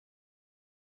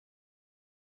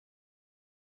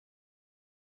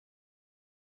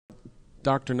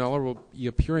Dr. Noller will be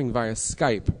appearing via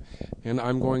Skype, and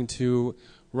I'm going to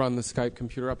run the Skype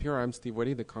computer up here. I'm Steve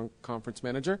Whitty, the conference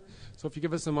manager. So if you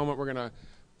give us a moment, we're going to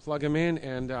plug him in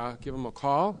and give him a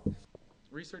call.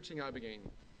 Researching Ibogaine.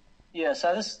 Yeah,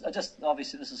 so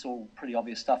obviously this is all pretty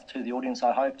obvious stuff to the audience,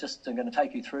 I hope. I'm going to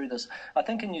take you through this. I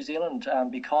think in New Zealand,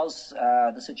 because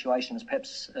the situation is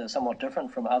perhaps somewhat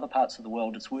different from other parts of the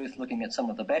world, it's worth looking at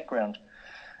some of the background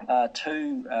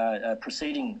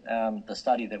preceding the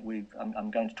study that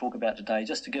I'm going to talk about today,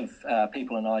 just to give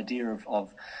people an idea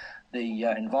of the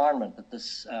environment that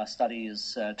this study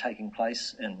is taking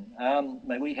place in.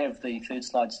 May we have the third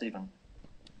slide, Stephen?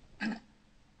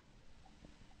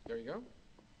 There you go.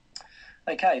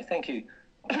 Okay, thank you.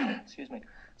 Excuse me.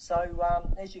 So,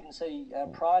 as you can see,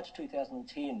 prior to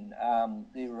 2010,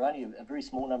 there were only a very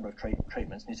small number of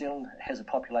treatments. New Zealand has a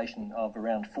population of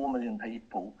around 4 million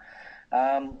people.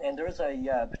 And there is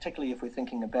particularly if we're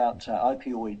thinking about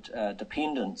opioid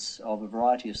dependence of a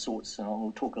variety of sorts, and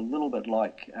we'll talk a little bit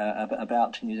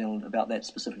about New Zealand, about that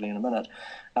specifically in a minute,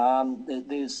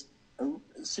 there's a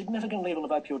significant level of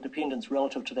opioid dependence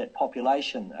relative to that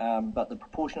population, but the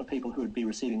proportion of people who would be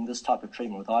receiving this type of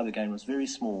treatment with Ibogaine was very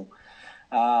small.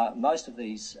 Most of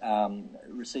these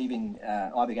receiving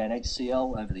Ibogaine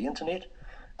HCl over the internet,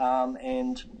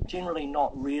 and generally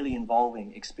not really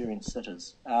involving experienced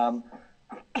sitters.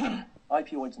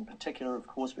 Opioids in particular, of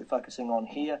course, we're focusing on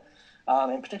here,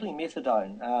 and particularly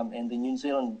methadone, and the New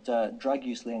Zealand drug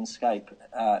use landscape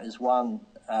is one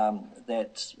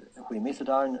where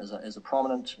methadone is a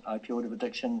prominent opioid of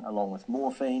addiction, along with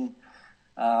morphine,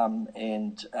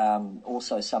 and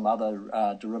also some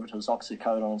other derivatives,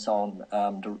 oxycodone and so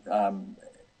on.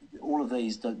 All of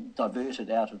these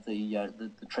diverted out of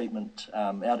the treatment,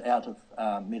 out of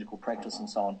medical practice and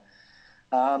so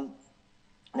on.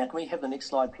 Now, can we have the next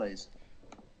slide, please?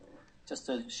 Just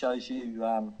to shows you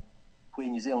where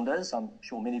New Zealand is. I'm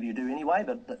sure many of you do anyway,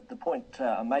 but the point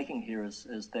I'm making here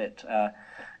is that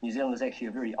New Zealand is actually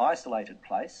a very isolated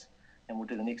place, and we'll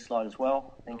do the next slide as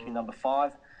well. Thank you, number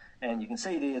 5. And you can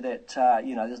see there that,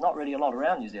 there's not really a lot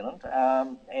around New Zealand,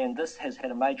 and this has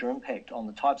had a major impact on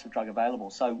the types of drug available.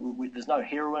 So there's no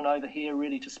heroin over here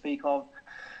really to speak of.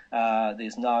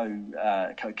 There's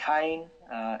no cocaine,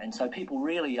 and so people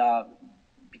really are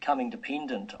becoming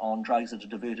dependent on drugs that are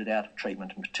diverted out of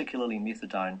treatment, and particularly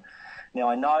methadone. Now,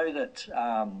 I know that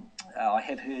I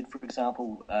have heard, for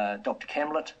example, Dr.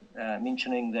 Camlett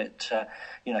mentioning that,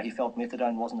 he felt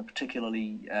methadone wasn't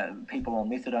people on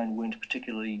methadone weren't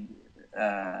particularly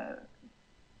a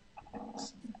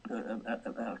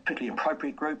particularly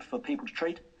appropriate group for people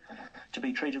to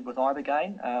be treated with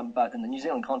Ibogaine. But in the New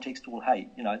Zealand context, well, hey,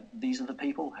 these are the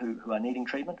people who are needing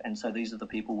treatment, and so these are the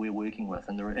people we're working with,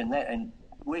 and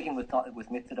working with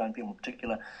methadone people in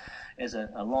particular as a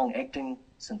long-acting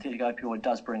synthetic opioid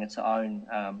does bring its own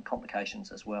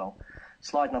complications as well.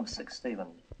 Slide number 6, Stephen.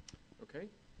 Okay.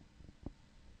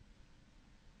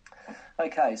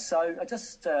 Okay, so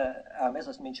as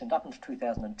I mentioned, up until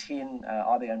 2010,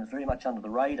 Ibogaine was very much under the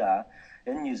radar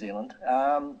in New Zealand.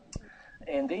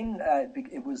 And then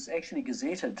it was actually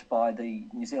gazetted by the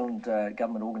New Zealand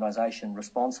government organisation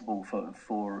responsible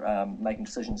for making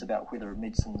decisions about whether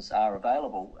medicines are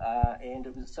available, and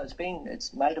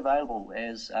it's made available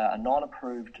as a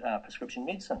non-approved prescription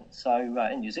medicine. So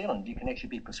in New Zealand, you can actually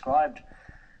be prescribed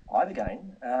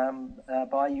Ibogaine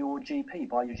by your GP,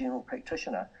 by your general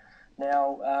practitioner.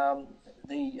 Now,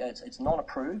 it's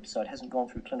non-approved, so it hasn't gone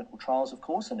through clinical trials, of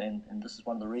course, and this is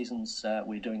one of the reasons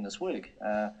we're doing this work.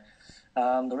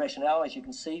 The rationale, as you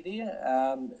can see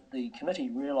there, the committee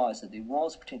realised that there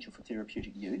was potential for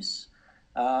therapeutic use,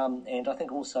 and I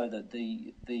think also that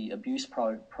the abuse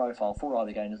profile for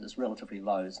Ibogaine is relatively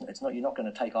low. You're not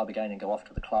going to take Ibogaine and go off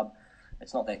to the club.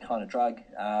 It's not that kind of drug,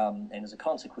 and as a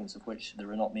consequence of which, there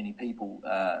are not many people,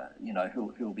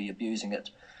 who will be abusing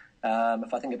it.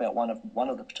 If I think about one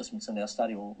of the participants in our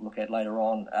study we'll look at later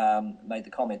on, made the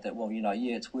comment that, well,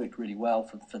 it's worked really well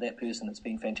for that person, it's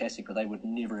been fantastic, but they would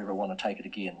never ever want to take it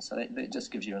again. So that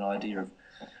just gives you an idea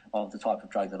of the type of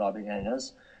drug that Ibogaine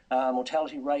is.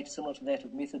 Mortality rate similar to that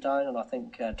of methadone, and I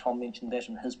think Tom mentioned that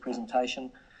in his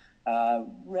presentation.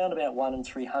 Round about 1 in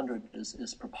 300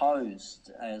 is proposed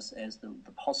as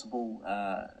the possible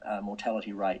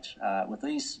mortality rate. With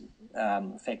these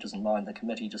factors in mind, the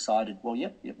committee decided, well,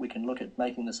 yep, we can look at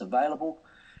making this available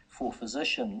for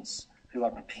physicians who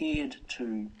are prepared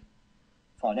to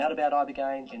find out about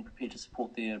Ibogaine and prepared to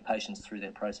support their patients through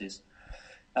that process.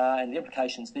 And the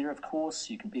implications there, of course,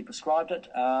 you can be prescribed it,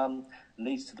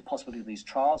 leads to the possibility of these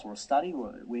trials or a study.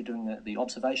 We're doing the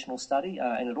observational study,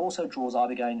 and it also draws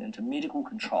Ibogaine into medical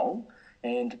control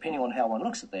And depending on how one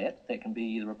looks at that, that can be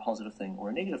either a positive thing or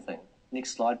a negative thing.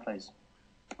 Next slide, please.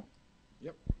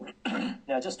 Yep.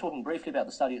 Now, just talking briefly about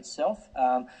the study itself,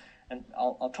 and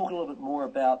I'll talk a little bit more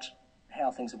about how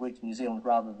things have worked in New Zealand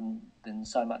rather than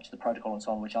so much the protocol and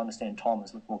so on, which I understand Tom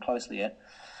has looked more closely at.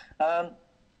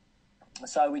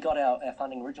 So we got our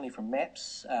funding originally from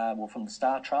MAPS, from the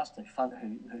Star Trust,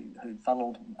 who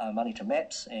funneled money to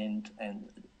MAPS, and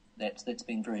that's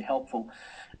been very helpful.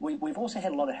 We've also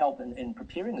had a lot of help in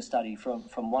preparing the study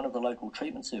from one of the local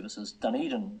treatment services,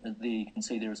 Dunedin. You can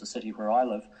see there is a city where I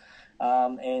live.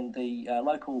 And the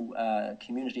local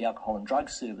community alcohol and drug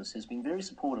service has been very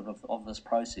supportive of this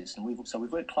process, and we've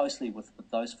worked closely with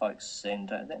those folks,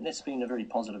 and that's been a very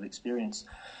positive experience.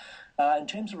 In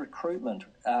terms of recruitment,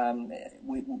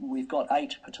 we've got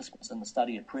 8 participants in the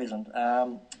study at present,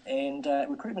 and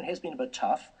recruitment has been a bit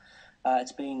tough.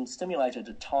 It's been stimulated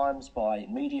at times by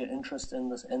media interest in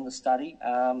the study,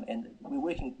 and I'm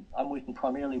working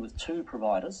primarily with 2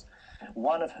 providers,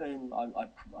 one of whom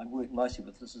I work mostly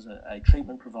with. This is a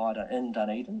treatment provider in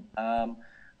Dunedin.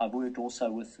 I've worked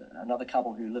also with another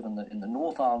couple who live in the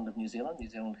North Island of New Zealand. New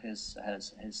Zealand has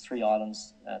 3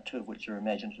 islands, 2 of which are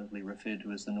imaginatively referred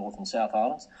to as the North and South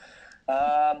Islands,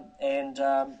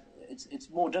 it's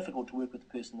more difficult to work with the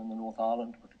person in the North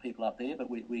Island, with the people up there,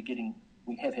 but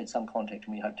we have had some contact,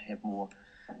 and we hope to have more.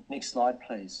 Next slide,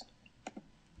 please.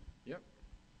 Yep.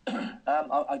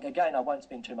 Again, I won't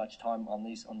spend too much time on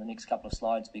the next couple of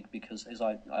slides, because, as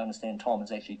I understand, Tom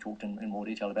has actually talked in more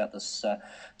detail about this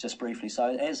just briefly. So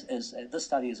as this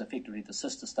study is effectively the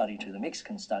sister study to the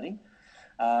Mexican study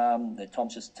that Tom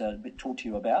just talked to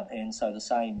you about, and so the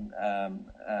same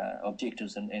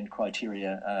objectives and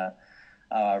criteria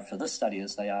are for this study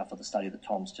as they are for the study that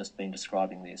Tom's just been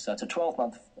describing there. So it's a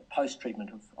 12-month post-treatment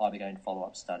of Ibogaine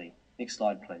follow-up study. Next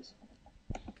slide, please.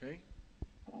 Okay.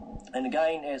 And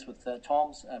again, as with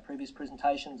Tom's previous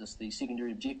presentations, it's the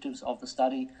secondary objectives of the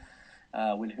study.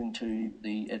 We're looking to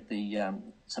the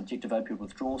subjective opioid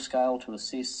withdrawal scale to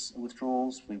assess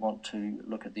withdrawals. We want to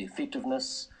look at the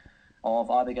effectiveness of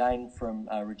Ibogaine from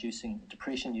reducing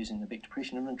depression using the Beck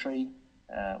Depression Inventory.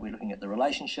 We're looking at the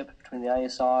relationship between the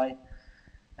ASI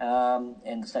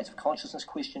and the States of Consciousness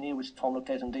questionnaire, which Tom looked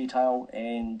at in detail,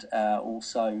 and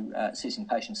also assessing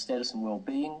patient status and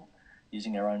well-being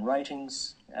using our own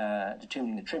ratings,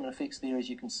 determining the treatment effects there, as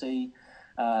you can see,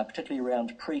 particularly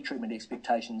around pre-treatment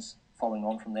expectations. Following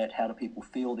on from that, how do people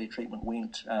feel their treatment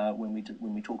went when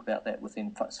we talk about that with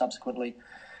them subsequently,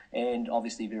 and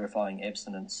obviously verifying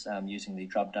abstinence using the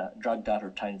drug data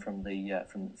obtained from the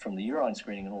urine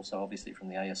screening, and also obviously from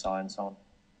the ASI and so on.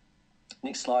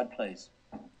 Next slide, please.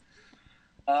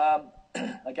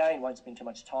 Again, won't spend too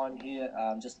much time here.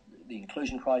 Just the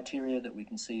inclusion criteria that we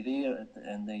can see there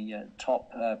in the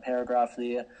top paragraph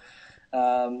there.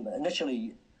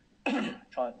 Initially,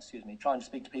 trying to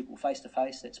speak to people face to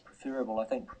face, that's preferable. I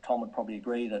think Tom would probably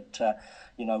agree that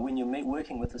when you're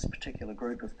working with this particular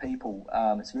group of people,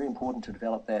 it's very important to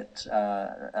develop that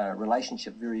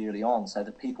relationship very early on, so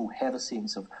that people have a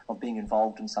sense of being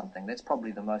involved in something. That's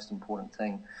probably the most important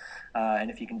thing.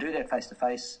 And if you can do that face to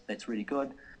face, that's really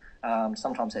good.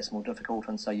 Sometimes that's more difficult,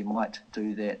 and so you might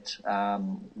do that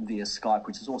via Skype,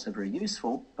 which is also very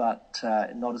useful, but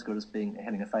not as good as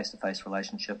having a face-to-face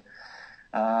relationship.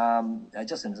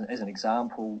 Just as an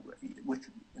example,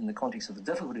 in the context of the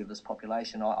difficulty of this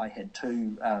population, I had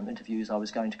 2 interviews I was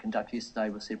going to conduct yesterday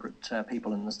with separate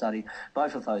people in the study.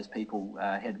 Both of those people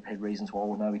had reasons,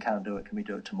 well, no, we can't do it, can we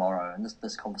do it tomorrow? And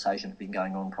this conversation has been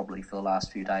going on probably for the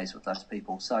last few days with those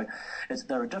people. So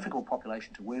they're a difficult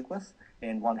population to work with,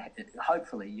 and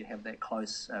hopefully you have that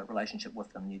close relationship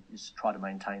with them. You just try to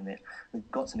maintain that. We've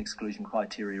got some exclusion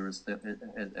criteria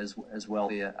as well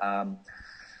there.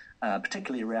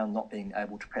 Particularly around not being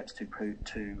able to perhaps to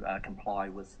comply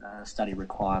with study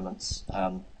requirements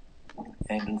and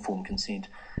informed consent.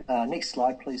 Next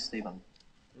slide, please, Stephen.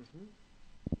 Mm-hmm.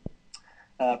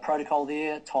 Protocol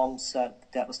there. Tom's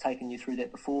doubtless taken you through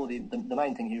that before. The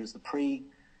main thing here is the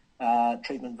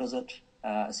pre-treatment visit,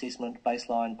 assessment,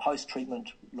 baseline,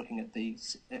 post-treatment, looking at the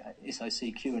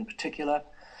SOCQ in particular,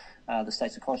 the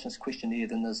States of Consciousness questionnaire.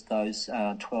 Then there's those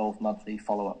 12 monthly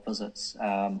follow-up visits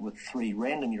with 3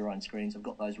 random urine screenings. I've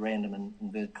got those random in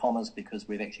inverted commas because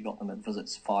we've actually got them at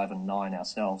visits 5 and 9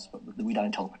 ourselves, but we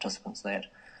don't tell participants that.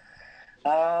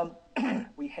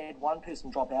 We had 1 person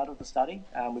drop out of the study.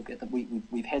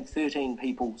 We've had 13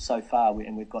 people so far,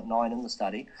 and we've got 9 in the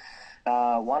study.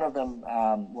 One of them,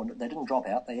 they didn't drop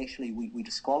out. We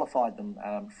disqualified them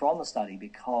from the study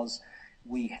because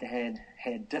we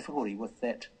had difficulty with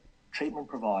that treatment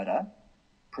provider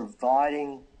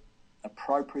providing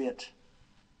appropriate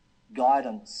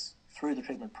guidance through the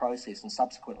treatment process and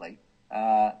subsequently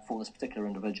for this particular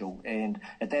individual. And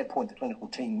at that point, the clinical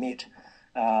team met,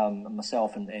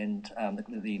 myself and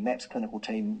the MAPS clinical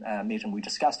team met, and we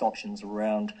discussed options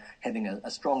around having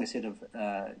a stronger set of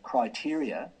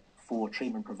criteria for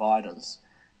treatment providers,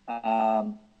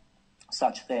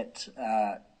 such that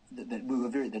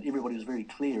that everybody was very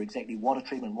clear exactly what a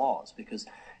treatment was, because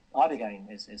Ibogaine,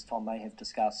 as Tom may have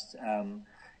discussed,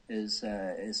 is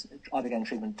Ibogaine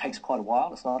treatment takes quite a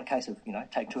while. It's not a case of,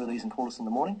 take 2 of these and call us in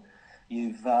the morning.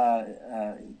 You've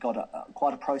got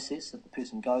quite a process that the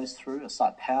person goes through, a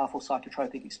powerful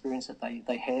psychotropic experience that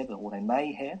they have or they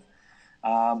may have,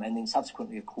 and then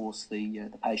subsequently, of course, the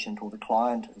patient or the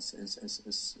client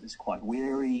is quite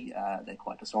weary, they're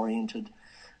quite disoriented,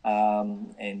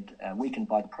 and weakened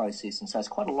by the process, and so it's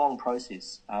quite a long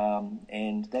process,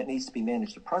 and that needs to be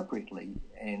managed appropriately,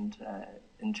 and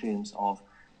in terms of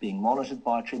being monitored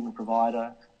by a treatment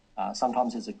provider.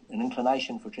 Sometimes there's an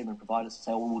inclination for treatment providers to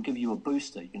say, well, we'll give you a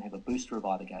booster. You can have a booster of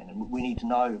Ibogaine. And we need to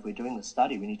know, if we're doing this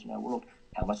study, we need to know, well, look,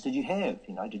 how much did you have?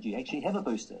 Did you actually have a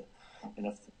booster? And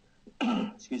if,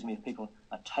 if people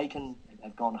are taken,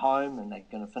 have gone home and they're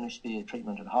going to finish their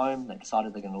treatment at home, they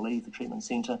decided they're going to leave the treatment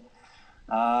centre,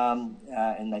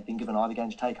 and they've been given Ibogaine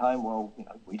to take home, well,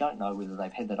 we don't know whether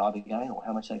they've had that Ibogaine or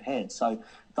how much they've had. So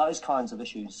those kinds of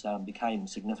issues became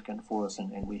significant for us,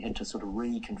 and we had to sort of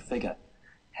reconfigure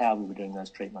how we were doing those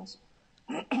treatments,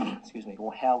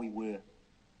 or how we were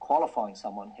qualifying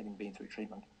someone having been through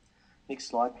treatment. Next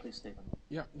slide, please, Stephen.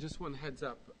 Yeah, just one heads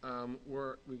up.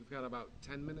 We've got about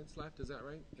 10 minutes left. Is that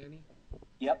right, Annie?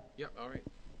 Yep. Yep, all right.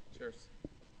 Cheers.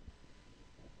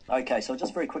 Okay, so I'll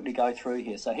just very quickly go through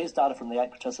here. So here's data from the 8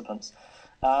 participants.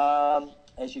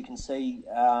 As you can see,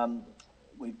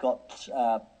 we've got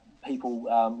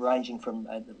people ranging from,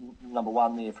 number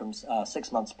 1 there, from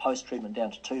 6 months post-treatment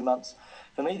down to 2 months.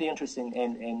 For me, the interesting,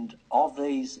 and of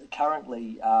these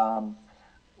currently,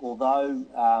 although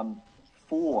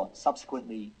 4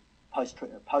 subsequently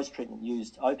post-treatment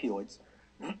used opioids,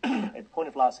 at the point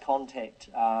of last contact,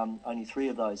 only 3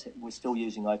 of those were still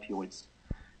using opioids.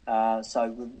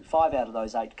 So 5 out of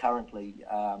those 8 currently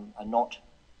are not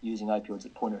using opioids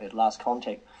at last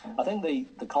contact. I think the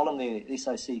column there,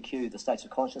 SOCQ, the states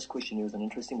of consciousness questionnaire, is an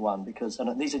interesting one, because,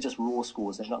 and these are just raw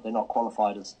scores, they're not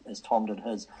qualified as Tom did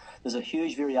his. There's a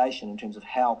huge variation in terms of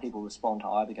how people respond to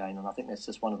Ibogaine, and I think that's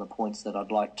just one of the points that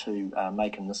I'd like to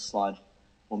make in this slide.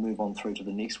 We'll move on through to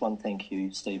the next one. Thank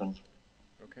you, Stephen.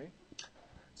 Okay.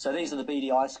 So these are the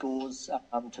BDI scores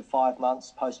to 5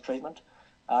 months post-treatment.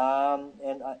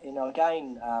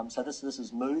 Again, so this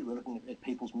is mood. We're looking at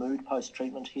people's mood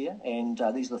post-treatment here, and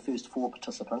these are the first 4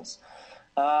 participants.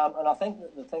 And I think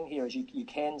that the thing here is you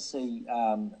can see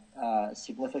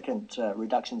significant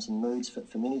reductions in moods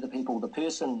for many of the people.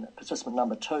 Participant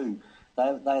number 2,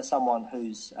 they are someone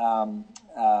who's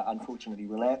unfortunately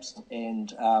relapsed,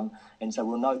 and so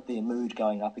we'll note their mood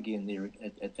going up again there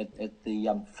at the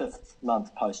 5th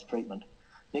month post-treatment.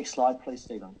 Next slide, please,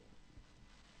 Stephen.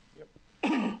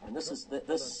 And this is the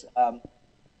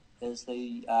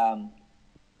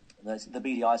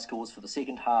BDI scores for the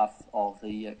second half of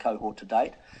the cohort to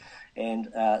date, and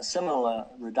similar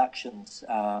reductions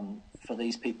for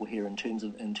these people here in terms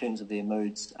of their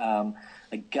moods.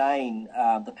 Again,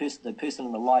 the person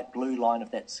in the light blue line, if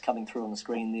that's coming through on the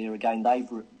screen there, again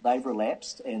they've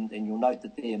relapsed, and you'll note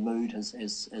that their mood has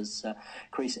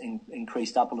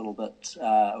increased up a little bit,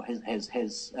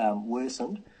 has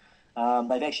worsened.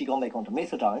 They've actually gone back onto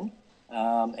methadone,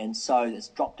 and so it's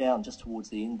dropped down just towards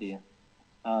the end there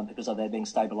because they're being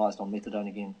stabilised on methadone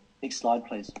again. Next slide,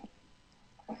 please.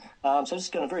 So I'm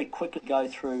just going to very quickly go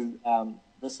through,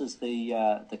 this is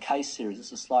the case series.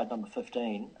 This is slide number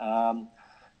 15.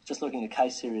 Just looking at a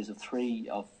case series of three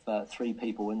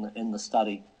people in the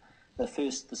study. This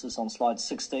is on slide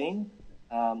 16.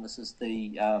 This is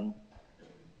the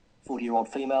 40-year-old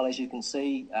female, as you can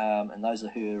see, and those are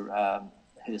her...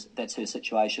 that's her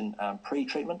situation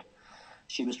pre-treatment.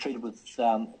 She was treated with,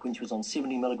 when she was on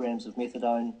 70 milligrams of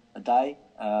methadone a day,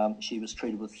 she was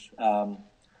treated with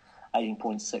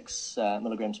 18.6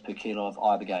 milligrams per kilo of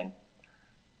Ibogaine.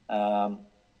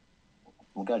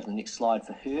 We'll go to the next slide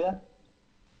for her.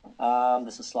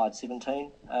 This is slide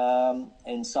 17.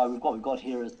 And so what we've got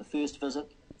here is the first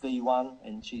visit, V1,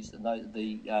 and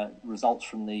the results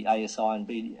from the ASI and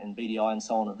BDI and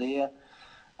so on are there.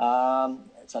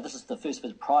 So this is the first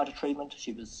visit prior to treatment.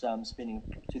 She was spending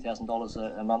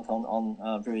 $2,000 a month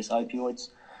on various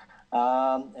opioids.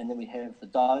 And then we have the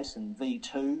dose, and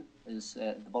V2 is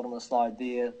at the bottom of the slide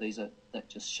there. That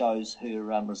just shows her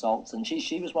results. And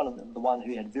she was one of the one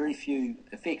who had very few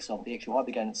effects of the actual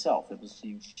Ibogaine itself.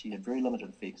 She had very limited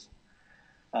effects.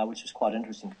 which was quite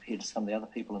interesting compared to some of the other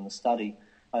people in the study.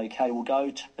 Okay, we'll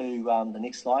go to the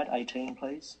next slide, 18,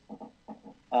 please.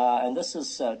 And this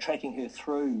is tracking her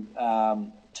through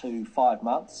to 5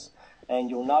 months. And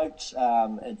you'll note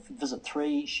at visit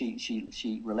 3,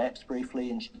 she relapsed briefly,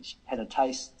 and she had a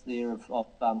taste there of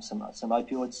some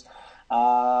opioids.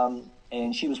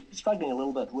 And she was struggling a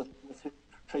little bit with her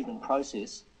treatment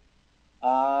process.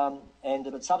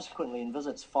 But subsequently in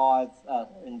visits 5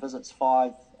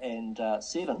 and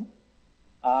 7,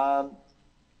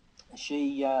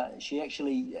 she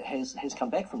actually has come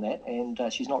back from that, and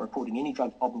she's not reporting any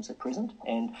drug problems at present.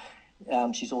 And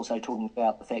she's also talking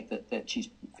about the fact that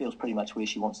she feels pretty much where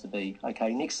she wants to be.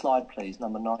 Okay, next slide, please,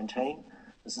 number 19.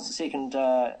 This is the second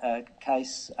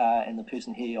case, and the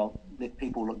person here, I'll let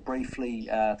people look briefly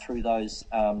through those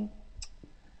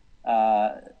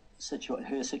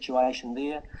her situation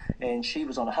there. And she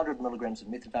was on 100 milligrams of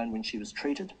methadone when she was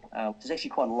treated, which is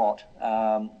actually quite a lot.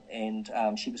 And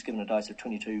she was given a dose of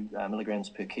 22 milligrams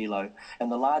per kilo.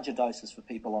 And the larger doses for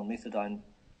people on methadone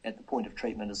at the point of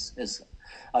treatment is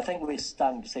I think we're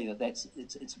starting to see that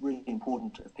it's really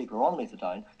important if people are on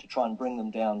methadone to try and bring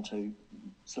them down to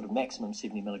sort of maximum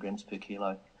 70 milligrams per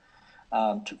kilo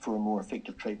for a more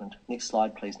effective treatment. Next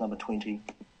slide, please, number 20.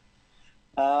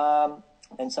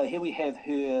 And so here we have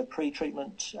her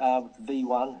pre-treatment with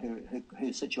V1,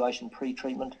 her situation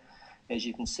pre-treatment. As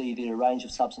you can see, there are a range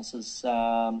of substances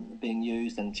being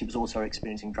used, and she was also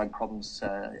experiencing drug problems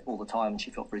all the time, and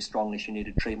she felt very strongly she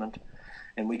needed treatment.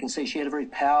 And we can see she had a very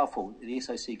powerful, the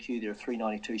SOCQ there of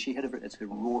 392, it's her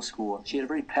raw score. She had a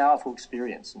very powerful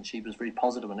experience, and she was very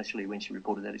positive initially when she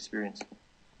reported that experience.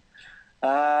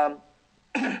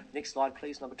 Next slide,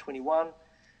 please, number 21.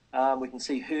 We can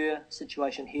see her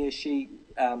situation here. She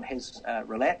has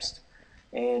relapsed,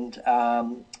 and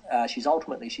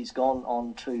she's gone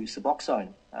on to Suboxone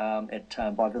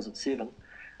by visit 7.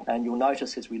 And you'll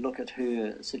notice as we look at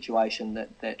her situation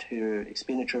that her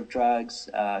expenditure of drugs,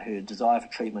 her desire for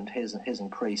treatment has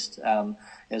increased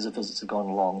as the visits have gone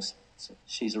along. So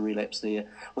she's a relapse there.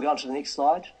 We'll go on to the next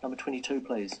slide, number 22,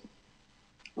 please.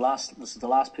 This is the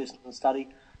last person in the study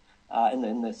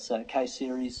in this case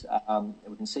series.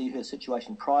 We can see her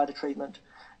situation prior to treatment.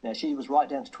 Now, she was right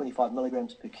down to 25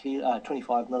 milligrams per kilo,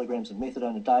 25 milligrams of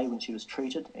methadone a day when she was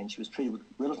treated, and she was treated with a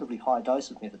relatively high dose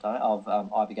of methadone of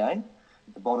Ibogaine.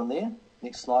 At the bottom there.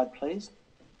 Next slide, please.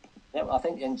 I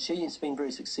think, and she has been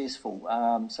very successful.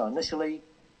 So initially,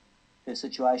 her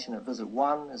situation at visit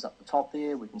 1 is up the top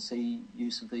there. We can see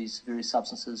use of these various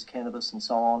substances, cannabis and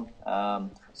so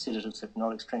on, sedatives,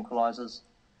 hypnotics, tranquilizers.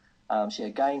 She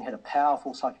again had a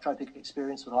powerful psychotropic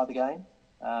experience with Ibogaine.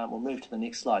 We'll move to the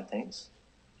next slide, thanks.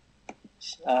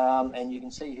 And you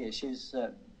can see here she's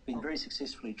been very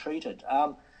successfully treated.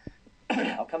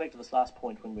 I'll come back to this last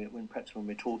point when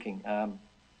we're talking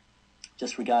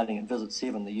just regarding at visit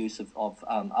 7 the use of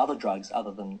other drugs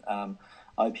other than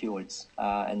opioids,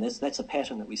 and that's a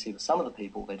pattern that we see with some of the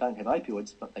people. They don't have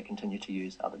opioids, but they continue to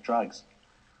use other drugs.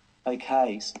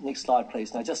 Okay, next slide,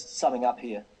 please. Now, just summing up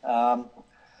here. I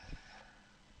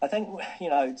think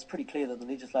it's pretty clear that the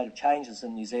legislative changes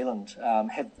in New Zealand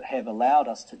have allowed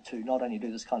us to not only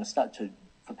do this kind of stuff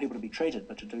for people to be treated,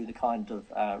 but to do the kind of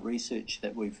research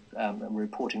that we're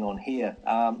reporting on here.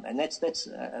 And that's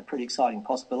a pretty exciting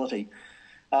possibility.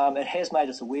 It has made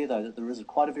us aware, though, that there is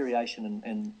quite a variation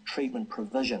in treatment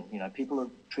provision. People are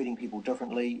treating people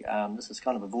differently. This is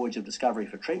kind of a voyage of discovery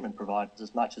for treatment providers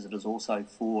as much as it is also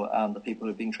for the people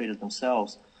who are being treated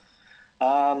themselves.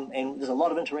 And there's a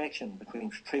lot of interaction between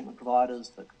treatment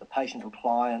providers, the patient or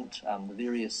client, the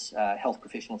various health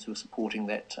professionals who are supporting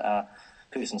that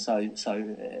person. So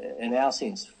in our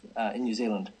sense, in New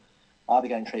Zealand,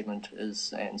 Ibogaine treatment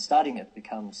and studying it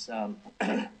becomes a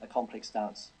complex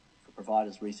dance for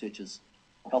providers, researchers,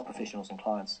 health professionals and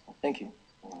clients. Thank you.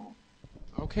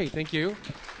 Okay, thank you.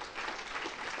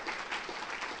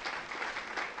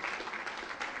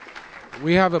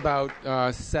 We have about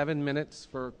 7 minutes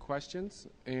for questions.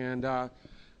 And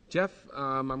Geoff,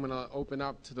 I'm going to open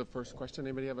up to the first question.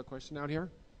 Anybody have a question out here?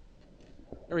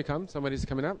 Here we come. Somebody's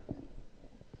coming up.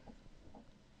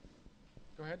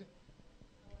 Go ahead.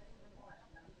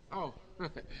 Oh,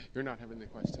 you're not having the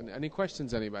question. Any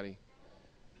questions, anybody?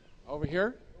 Over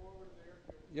here?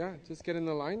 Yeah, just get in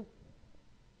the line.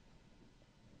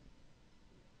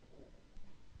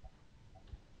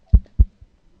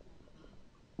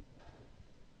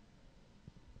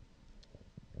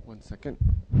 One second.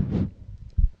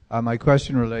 My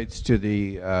question relates to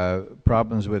the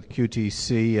problems with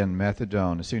QTC and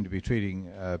methadone. I seem to be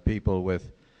treating people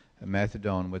with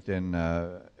methadone within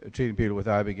treating people with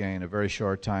Ibogaine a very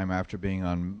short time after being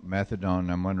on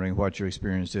methadone. I'm wondering what your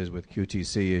experience is with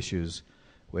QTC issues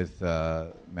with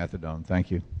methadone.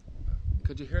 Thank you.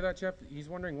 Could you hear that, Geoff? He's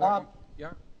wondering what.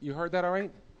 Yeah, you heard that all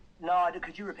right? No, I did.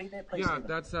 Could you repeat that, please? Yeah, Stephen?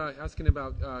 that's asking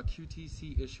about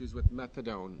QTC issues with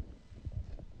methadone.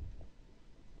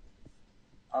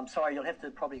 I'm sorry, you'll have to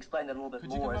probably explain that a little bit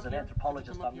Could you more. come As up an here? anthropologist,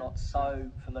 Could you come I'm up not here?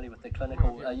 so familiar with the Come clinical.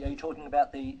 up here. Are you talking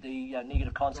about the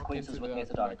negative consequences Talk with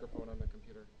into the methadone? microphone on the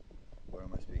computer. Where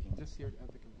am I speaking? Just here at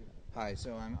the computer. Hi,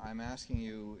 so I'm asking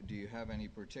you, do you have any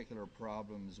particular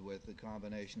problems with the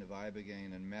combination of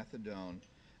Ibogaine and methadone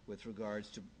with regards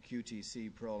to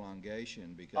QTC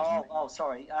prolongation? Because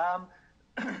Sorry.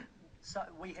 So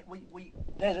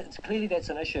clearly that's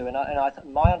an issue, and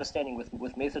my understanding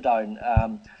with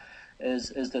methadone is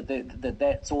that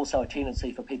that's also a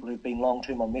tendency for people who've been long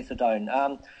term on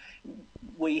methadone.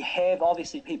 We have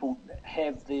obviously people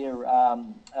have their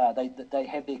they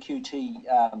have their QT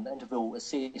interval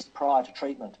assessed prior to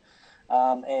treatment,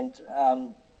 and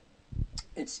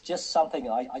it's just something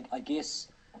I guess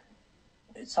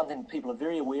it's something people are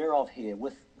very aware of here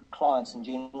with clients in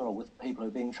general, with people who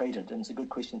are being treated. And it's a good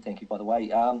question, thank you, by the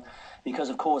way, because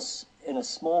of course in a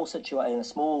small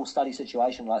study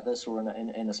situation like this, or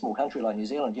in a small country like New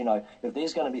Zealand, if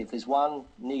there's one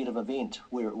negative event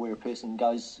where a person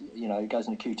goes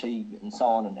into QT and so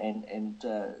on, and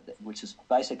which is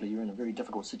basically you're in a very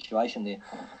difficult situation there,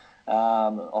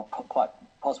 of quite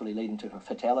possibly leading to a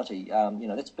fatality.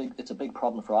 That's big. It's a big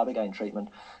problem for Ibogaine treatment.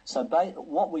 So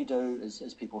what we do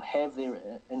is people have their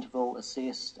interval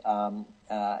assessed, and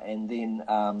then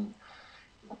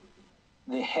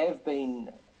there have been,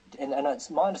 and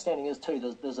it's my understanding is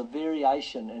too, there's a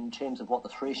variation in terms of what the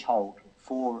threshold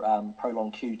for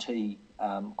prolonged QT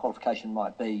qualification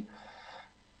might be.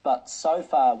 But so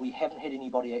far we haven't had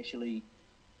anybody actually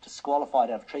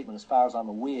disqualified out of treatment, as far as I'm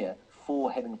aware,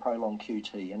 for having prolonged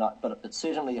QT, but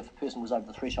certainly if a person was over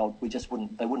the threshold,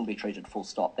 they wouldn't be treated full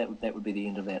stop. That would be the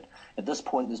end of that. At this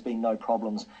point, there's been no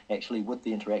problems actually with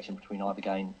the interaction between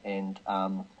Ibogaine and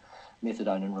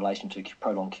methadone in relation to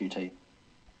prolonged QT.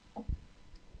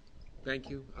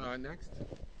 Thank you. Next.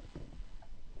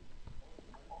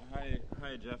 Hi,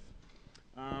 Geoff.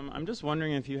 I'm just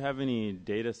wondering if you have any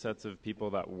data sets of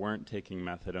people that weren't taking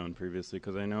methadone previously,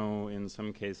 because I know in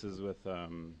some cases with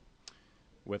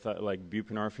like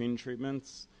buprenorphine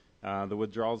treatments, the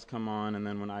withdrawals come on, and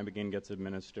then when Ibogaine gets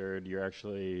administered, you're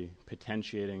actually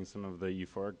potentiating some of the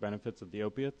euphoric benefits of the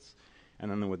opiates, and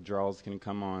then the withdrawals can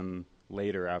come on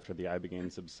later after the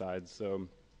Ibogaine subsides. So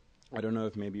I don't know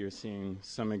if maybe you're seeing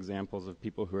some examples of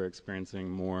people who are experiencing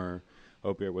more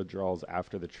opiate withdrawals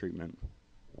after the treatment.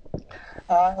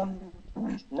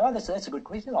 No, that's a good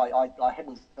question. I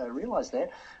hadn't realised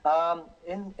that.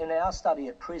 In our study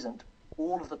at present,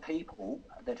 all of the people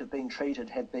that have been treated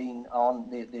have been on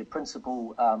their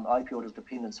principal opioid of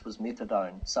dependence was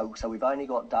methadone. So we've only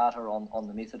got data on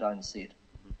the methadone set.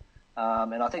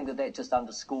 And I think that just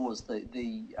underscores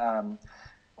the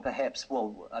perhaps,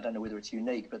 well, I don't know whether it's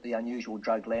unique, but the unusual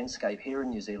drug landscape here in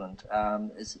New Zealand.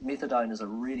 Methadone is a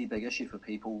really big issue for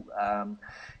people.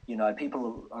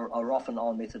 People are often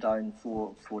on methadone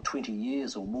for 20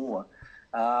 years or more.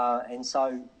 And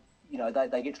so,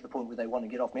 they get to the point where they want to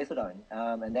get off methadone.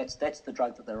 And that's the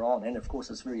drug that they're on. And of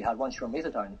course, it's very hard. Once you're on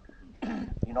methadone,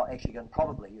 you're not actually going to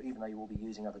probably, even though you will be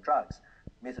using other drugs,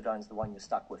 methadone's the one you're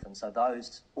stuck with. And so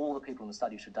all the people in the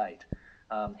study to date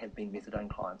have been methadone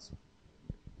clients.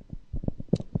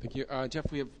 Thank you.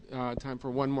 Geoff, we have time for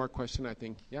one more question, I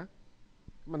think. Yeah?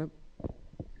 Come on up.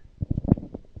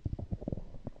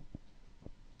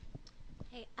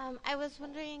 Hey, I was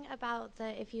wondering about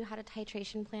if you had a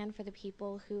titration plan for the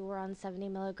people who were on 70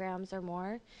 milligrams or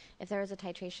more, if there was a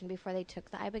titration before they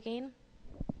took the Ibogaine?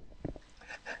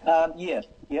 Yeah.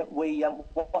 We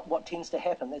what tends to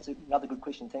happen? That's another good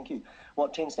question. Thank you.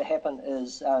 What tends to happen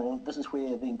is this is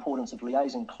where the importance of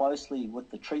liaising closely with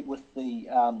their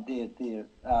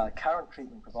current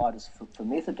treatment providers for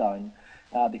methadone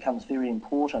becomes very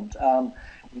important.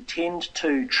 We tend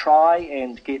to try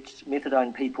and get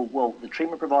methadone people. Well, the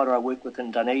treatment provider I work with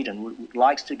in Dunedin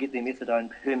likes to get her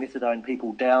methadone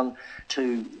people down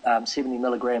to 70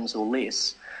 milligrams or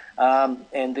less,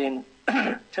 and then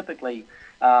typically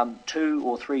 2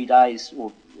 or 3 days,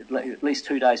 or at least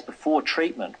 2 days before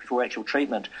actual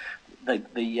treatment, the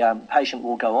patient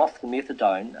will go off the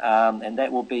methadone, and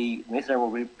methadone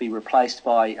will be replaced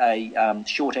by a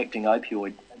short-acting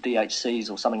opioid,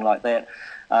 DHCs or something like that,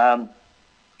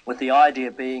 with the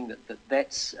idea being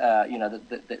that's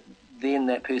then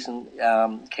that person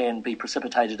can be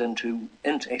precipitated into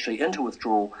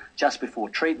withdrawal just before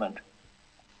treatment.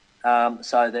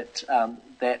 so that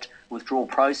that withdrawal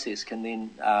process can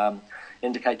then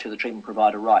indicate to the treatment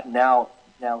provider, right, now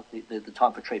the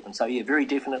time for treatment. So yeah, very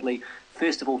definitely,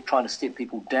 first of all, trying to step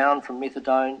people down from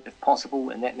methadone if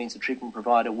possible, and that means the treatment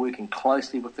provider working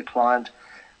closely with the client,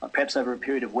 perhaps over a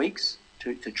period of weeks,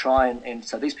 to try and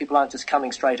so these people aren't just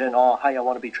coming straight in, oh, hey, I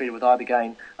want to be treated with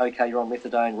Ibogaine, okay, you're on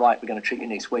methadone, right, we're going to treat you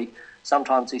next week.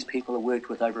 Sometimes these people are worked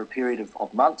with over a period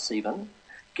of months even,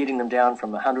 getting them down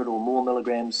from 100 or more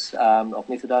milligrams of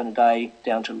methadone a day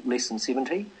down to less than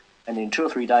 70. And then 2 or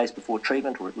 3 days before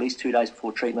treatment, or at least 2 days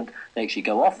before treatment, they actually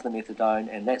go off the methadone,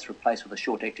 and that's replaced with a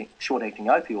short-acting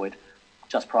opioid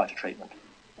just prior to treatment.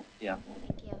 Yeah.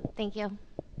 Thank you.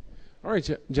 All right,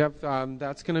 Geoff,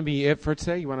 that's going to be it for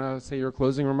today. You want to say your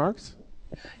closing remarks?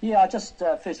 Yeah, I just,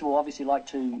 first of all, obviously like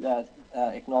to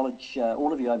acknowledge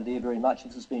all of you over there very much.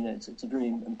 This has been, it's a very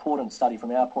important study from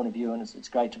our point of view, and it's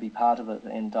great to be part of it,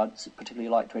 and I'd particularly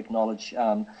like to acknowledge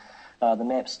the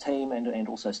MAPS team and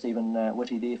also Stephen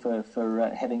Whitty there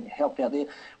for having helped out there.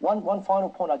 One final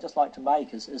point I'd just like to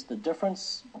make is the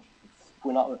difference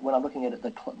when I'm looking at it,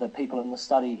 the people in the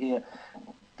study here,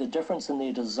 the difference in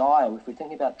their desire, if we're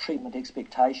thinking about treatment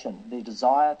expectation, their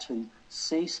desire to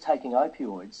cease taking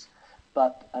opioids,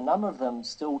 but a number of them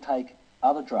still take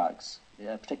other drugs,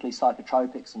 particularly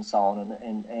psychotropics and so on,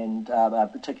 and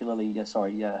particularly,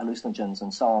 hallucinogens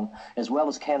and so on, as well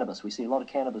as cannabis. We see a lot of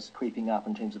cannabis creeping up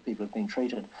in terms of people who have been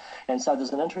treated. And so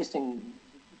there's an interesting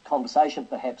conversation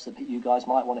perhaps that you guys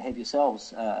might want to have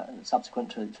yourselves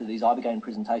subsequent to these Ibogaine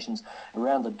presentations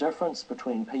around the difference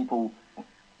between people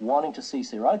wanting to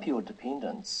cease their opioid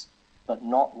dependence but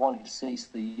not wanting to cease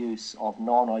the use of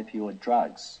non-opioid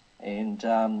drugs. And,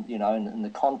 in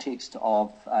the context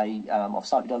of of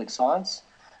psychedelic science,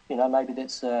 maybe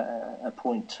that's a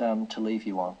point to leave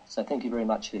you on. So thank you very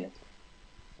much there.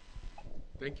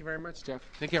 Thank you very much, Geoff.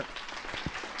 Take care.